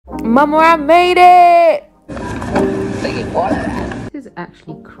Mama, I made it! This is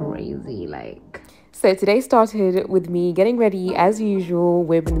actually crazy, like. So today started with me getting ready as usual.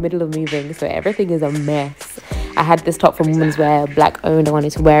 We're in the middle of moving, so everything is a mess. I had this top from Women's Wear, black owned. I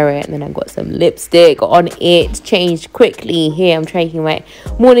wanted to wear it, and then I got some lipstick on it. Changed quickly. Here I'm taking my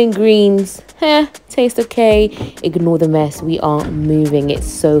morning greens. Taste okay. Ignore the mess. We are moving. It's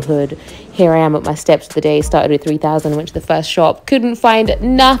so hood. Here I am at my steps of the day. Started with 3,000. Went to the first shop. Couldn't find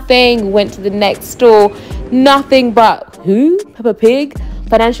nothing. Went to the next store. Nothing but who? Peppa Pig.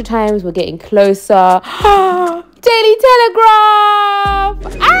 Financial Times. We're getting closer. Daily Telegraph.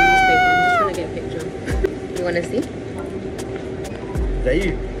 I'm just trying to get a picture. You want to see? Is that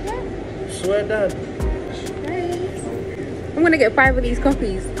you? Yeah. Swear down. Nice. I'm gonna get 5 of these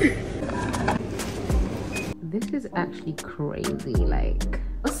copies. This is actually crazy. Like,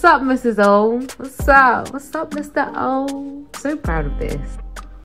 what's up, Mrs. O? What's up? What's up, Mr. O? So proud of this.